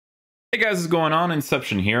Hey guys, what's going on?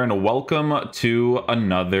 Inception here, and welcome to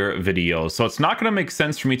another video. So it's not going to make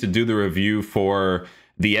sense for me to do the review for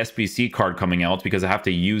the SBC card coming out because I have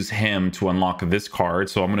to use him to unlock this card.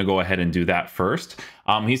 So I'm going to go ahead and do that first.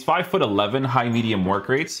 He's 5'11", high medium work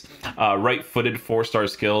rates, right-footed, 4-star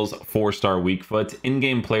skills, 4-star weak foot,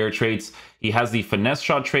 in-game player traits. He has the finesse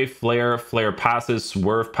shot trait, flare passes,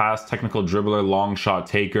 swerve pass, technical dribbler, long shot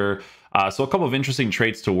taker. So a couple of interesting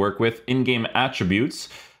traits to work with. In-game attributes.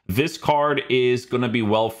 This card is going to be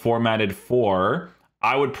well formatted for,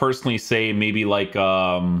 I would personally say maybe like,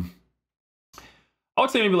 I would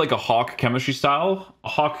say maybe like a Hawk chemistry style. A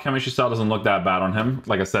Hawk chemistry style doesn't look that bad on him.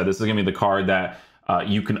 Like I said, this is going to be the card that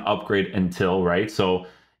you can upgrade until, right? So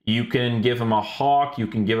you can give him a Hawk, you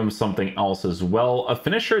can give him something else as well. A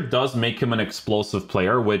finisher does make him an explosive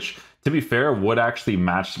player, which, to be fair, would actually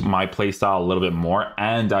match my playstyle a little bit more,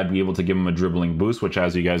 and I'd be able to give him a dribbling boost, which,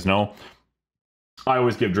 as you guys know, I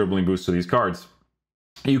always give dribbling boost to these cards.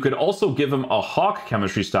 You could also give him a Hawk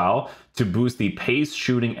chemistry style to boost the pace,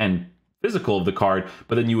 shooting, and physical of the card,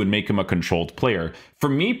 but then you would make him a controlled player. For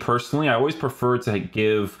me personally, I always prefer to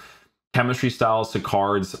give chemistry styles to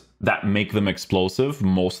cards that make them explosive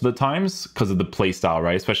most of the times because of the play style,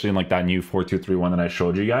 right? Especially in like that new 4-2-3-1 that I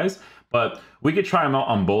showed you guys. But we could try them out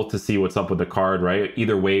on both to see what's up with the card, right?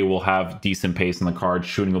 Either way, we'll have decent pace in the card.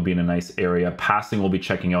 Shooting will be in a nice area. Passing will be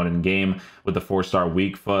checking out in game with the 4-star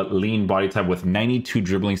weak foot. Lean body type with 92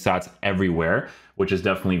 dribbling stats everywhere, which is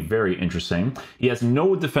definitely very interesting. He has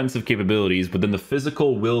no defensive capabilities, but then the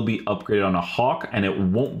physical will be upgraded on a Hawk, and it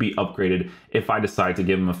won't be upgraded if I decide to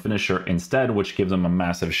give him a finisher instead, which gives him a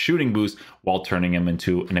massive shooting boost while turning him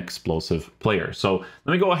into an explosive player. So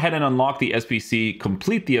let me go ahead and unlock the SBC,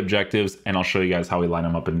 complete the objectives, and I'll show you guys how we line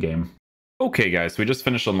him up in game. Okay guys, so we just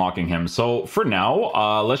finished unlocking him. So for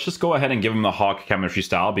now, let's just go ahead and give him the Hawk chemistry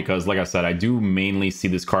style because, like I said, I do mainly see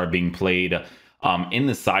this card being played in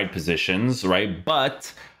the side positions, right?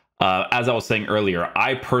 But as I was saying earlier,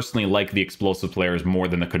 I personally like the explosive players more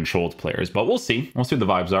than the controlled players, but we'll see. We'll see what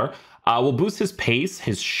the vibes are. We'll boost his pace,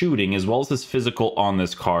 his shooting, as well as his physical on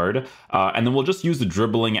this card. And then we'll just use the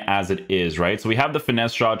dribbling as it is, right? So we have the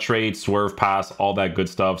finesse shot trait, swerve pass, all that good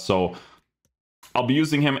stuff. So I'll be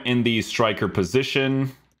using him in the striker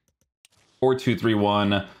position,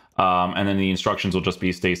 4-2-3-1. And then the instructions will just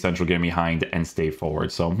be stay central, get behind, and stay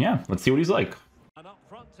forward. So yeah, let's see what he's like. And up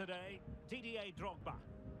front today,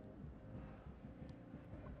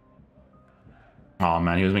 Oh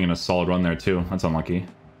man, he was making a solid run there too. That's unlucky.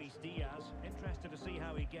 He's DIAZ, interested to see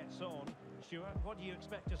how he gets on. Stuart, what do you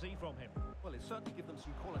expect to see from him? Well, it certainly gives them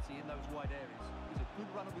some quality in those wide areas. He's a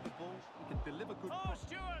good runner with the ball. He can deliver good. Oh,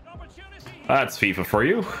 Stuart, opportunity. That's FIFA for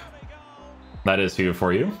you. That is FIFA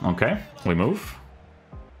for you. Okay, we move.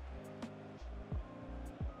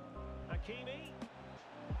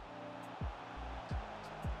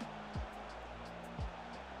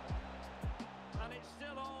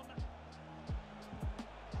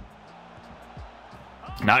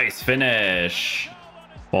 Nice finish.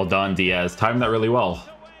 Well done, DIAZ. Timed that really well.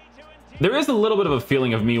 There is a little bit of a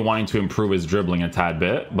feeling of me wanting to improve his dribbling a tad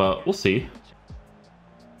bit, but we'll see.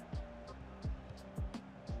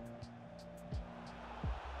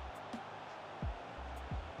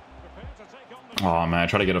 Oh man, I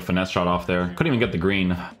tried to get a finesse shot off there. Couldn't even get the green.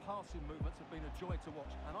 Passing movements have been a joy to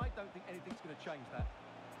watch, and I don't think anything's going to change that.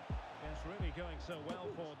 It's really going so well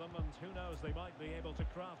for them, and who knows, they might be able to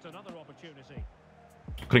craft another opportunity.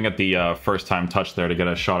 Couldn't get the first time touch there to get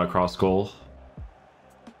a shot across goal.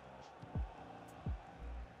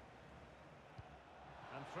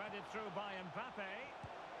 And threaded through by Mbappe.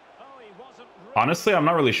 Oh, he wasn't. Honestly, I'm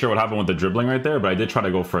not really sure what happened with the dribbling right there, but I did try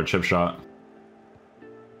to go for a chip shot.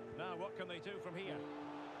 Now, what can they do from here?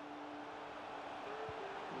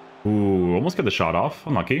 Ooh, almost get the shot off.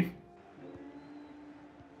 Unlucky.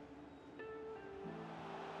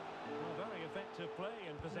 Well, very effective play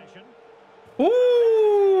in possession.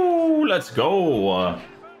 Ooh, let's go.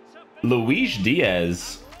 Luis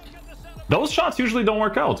Diaz. Those shots usually don't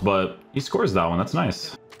work out, but he scores that one. That's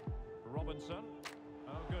nice. Robinson.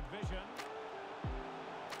 Oh, good vision.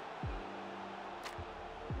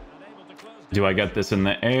 Unable to close. Do I get this in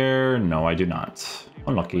the air? No, I do not.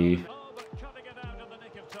 Unlucky. Oh, but cutting it out in the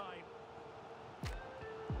nick of time.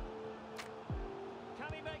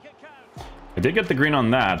 Can he make it count? I did get the green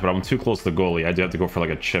on that, but I'm too close to the goalie. I do have to go for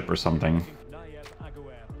like a chip or something.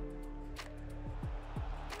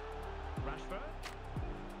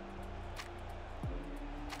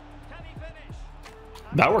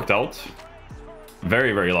 That worked out.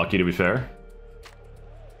 Very, very lucky, to be fair.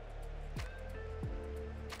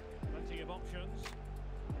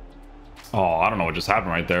 Oh, I don't know what just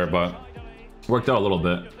happened right there, but worked out a little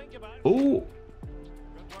bit. Oh,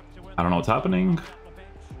 I don't know what's happening.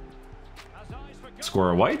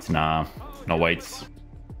 Score a white? Nah, no whites.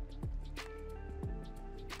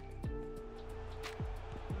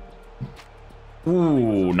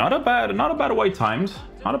 Ooh, not a bad white timed.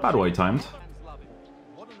 Not a bad white timed.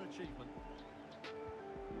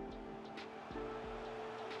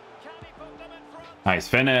 Nice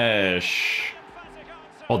finish.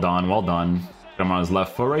 Well done, well done. Got him on his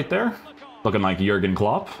left foot right there. Looking like Jurgen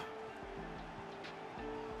Klopp.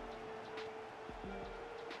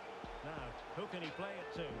 Now, who can he play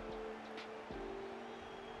it to?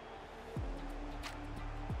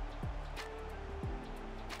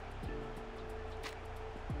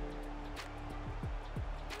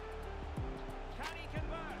 Can he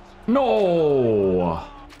convert? No. Well,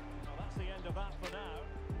 that's the end of that for now.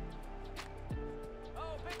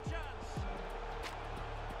 Oh, big chance.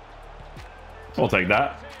 We'll take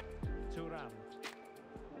that. Thuram.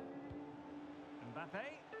 Mbappe.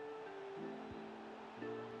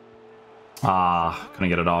 Ah, couldn't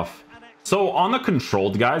get it off. So on the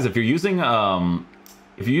controlled guys, if you're using the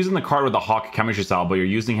card with the Hawk chemistry style, but you're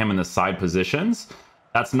using him in the side positions,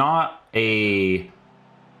 that's not a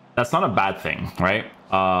bad thing, right?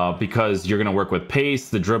 Because you're gonna work with pace,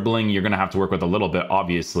 the dribbling, you're gonna have to work with a little bit,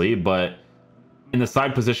 obviously, but in the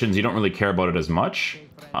side positions, you don't really care about it as much.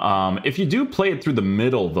 If you do play it through the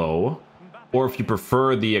middle though, or if you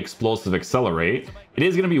prefer the explosive accelerate, it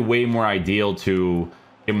is gonna be way more ideal to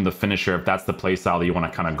give him the finisher if that's the play style that you want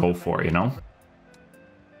to kind of go for, you know?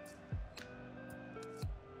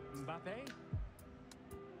 Mbappe.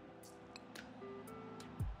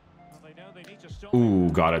 Well, they know they need to stop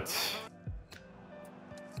Ooh, got it.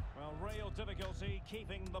 Well, real difficulty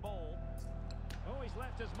keeping the ball. Oh, he's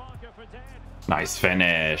left his marker for dead. Nice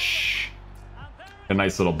finish. And there A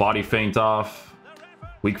nice little body feint off. their effort.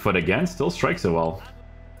 Weak foot again, still strikes it well.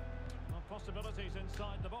 Well, possibilities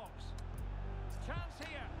inside the box. Chance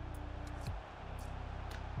here.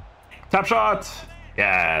 Tap shot.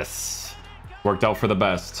 Yes. Worked out for the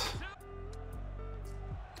best.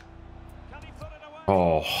 Can he put it away?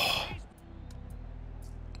 Oh.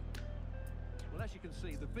 Well, as you can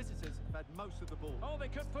see, the visitors have had most of the ball. Oh, they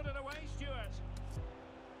could put it away, Stuart.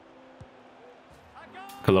 A goal.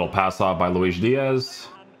 Good little pass off by Luis Diaz.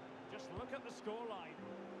 And just look at the scoreline.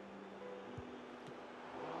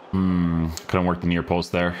 Couldn't work the near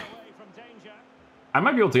post there. Away from danger. I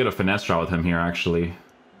might be able to get a finesse shot with him here, actually.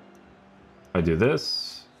 If I do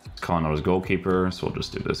this, it's calling out his goalkeeper, so we'll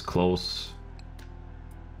just do this close.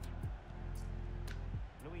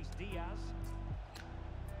 Luis Diaz.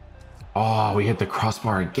 Oh, we hit the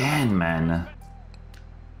crossbar again, man.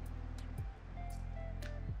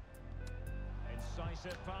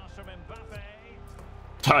 Incisive pass from Mbappe.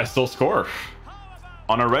 I still score. How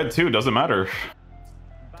about On a red too, doesn't matter.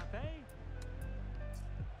 Mbappe?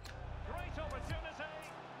 Great opportunity.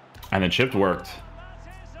 And the chip worked.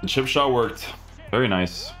 The chip shot worked. Very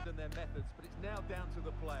nice. And their methods, but it's now down to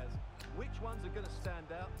the players. Which ones are going to stand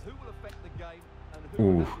out? Who will affect the game? And who will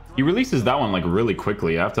Ooh, make the he break? releases that one like really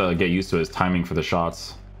quickly. I have to get used to his timing for the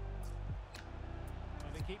shots.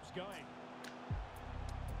 And he keeps going.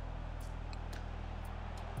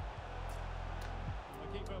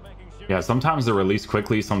 The keeper making sure. Yeah, sometimes they're released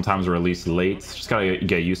quickly, sometimes they're released late. Just gotta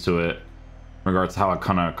get used to it in regards to how it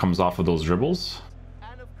kind of comes off of those dribbles.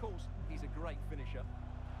 And of course, he's a great finisher. And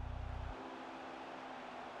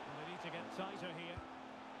they need to get tighter here.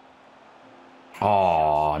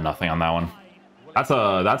 Oh, nothing on that one.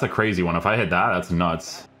 That's a crazy one. If I hit that, that's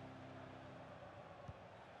nuts.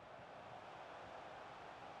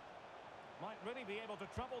 Might really be able to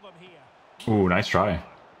trouble them here. Ooh, nice try.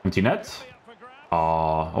 Empty net. Be up for grabs.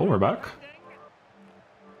 Oh, we're back.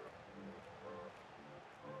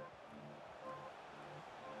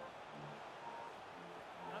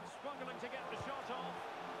 And struggling to get the shot off.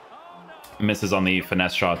 Oh no! Misses on the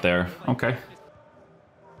finesse shot there. Okay.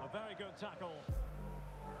 A very good tackle.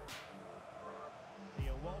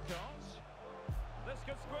 Here, walk-ons. This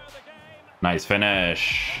could square the game. Nice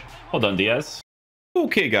finish. Well done, Diaz.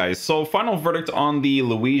 Okay, guys, so final verdict on the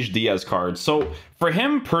Luis Diaz card. So for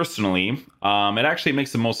him personally, it actually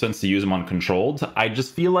makes the most sense to use him on controlled. I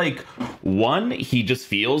just feel like, one, he just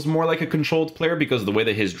feels more like a controlled player because of the way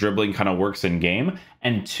that his dribbling kind of works in game.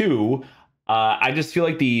 And two, I just feel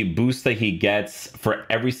like the boost that he gets for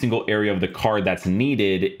every single area of the card that's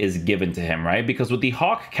needed is given to him, right? Because with the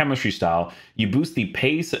Hawk chemistry style, you boost the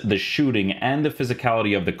pace, the shooting, and the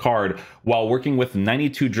physicality of the card while working with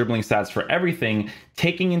 92 dribbling stats for everything,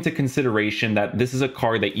 taking into consideration that this is a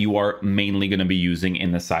card that you are mainly going to be using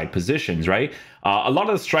in the side positions, right? A lot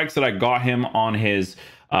of the strikes that I got him on his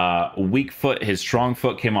weak foot, his strong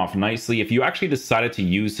foot came off nicely. If you actually decided to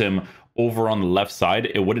use him over on the left side,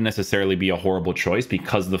 it wouldn't necessarily be a horrible choice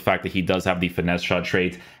because of the fact that he does have the finesse shot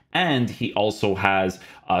trait, and he also has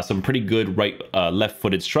some pretty good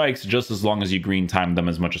left-footed strikes, just as long as you green time them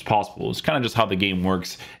as much as possible. It's kind of just how the game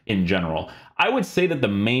works in general. I would say that the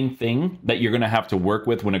main thing that you're going to have to work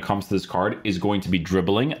with when it comes to this card is going to be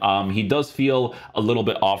dribbling. He does feel a little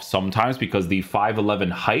bit off sometimes because the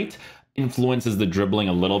 5'11" height influences the dribbling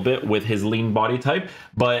a little bit with his lean body type,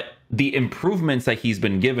 but the improvements that he's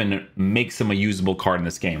been given makes him a usable card in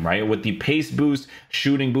this game, right? With the pace boost,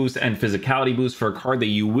 shooting boost, and physicality boost for a card that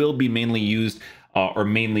you will be mainly using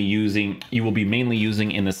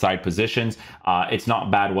in the side positions. It's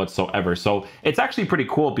not bad whatsoever. So it's actually pretty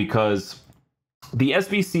cool because the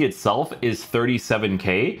SBC itself is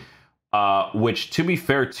 37k, which, to be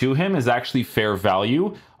fair to him, is actually fair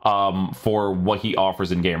value for what he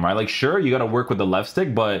offers in game, right? Like, sure, you got to work with the left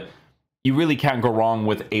stick, but you really can't go wrong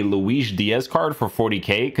with a Luis Diaz card for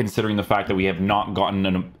 40k, considering the fact that we have not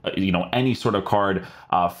gotten any sort of card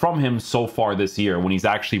from him so far this year, when he's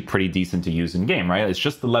actually pretty decent to use in game, right? It's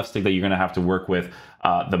just the left stick that you're going to have to work with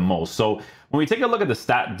the most. So when we take a look at the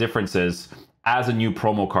stat differences as a new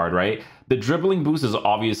promo card, right? The dribbling boost is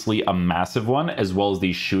obviously a massive one, as well as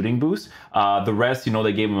the shooting boost. The rest,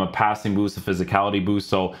 they gave him a passing boost, a physicality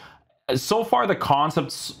boost. So far, the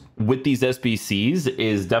concepts with these SBCs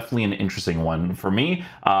is definitely an interesting one for me.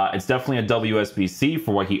 It's definitely a WSBC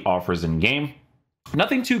for what he offers in game.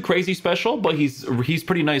 Nothing too crazy special, but he's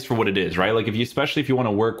pretty nice for what it is, right? Like, especially if you want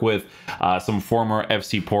to work with some former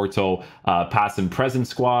FC Porto past and present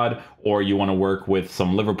squad, or you want to work with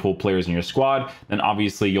some Liverpool players in your squad, then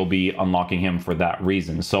obviously you'll be unlocking him for that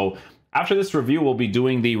reason. So after this review, we'll be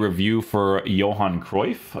doing the review for Johan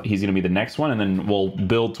Cruyff. He's going to be the next one, and then we'll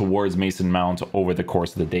build towards Mason Mount over the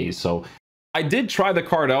course of the days. So I did try the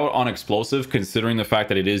card out on Explosive, considering the fact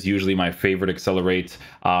that it is usually my favorite accelerate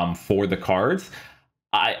for the cards.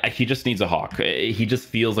 He just needs a hawk. He just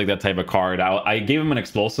feels like that type of card. I gave him an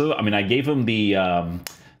Explosive. I mean, I gave him the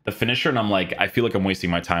finisher, and I'm like, I feel like I'm wasting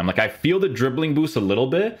my time. Like, I feel the dribbling boost a little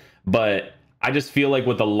bit, but I just feel like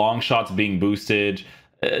with the long shots being boosted,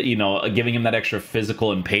 giving him that extra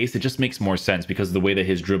physical and pace, it just makes more sense because of the way that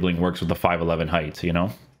his dribbling works with the 5'11" height,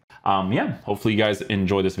 yeah, hopefully you guys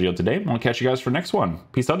enjoy this video today. I'll catch you guys for next one.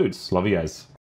 Peace out, dudes. Love you guys.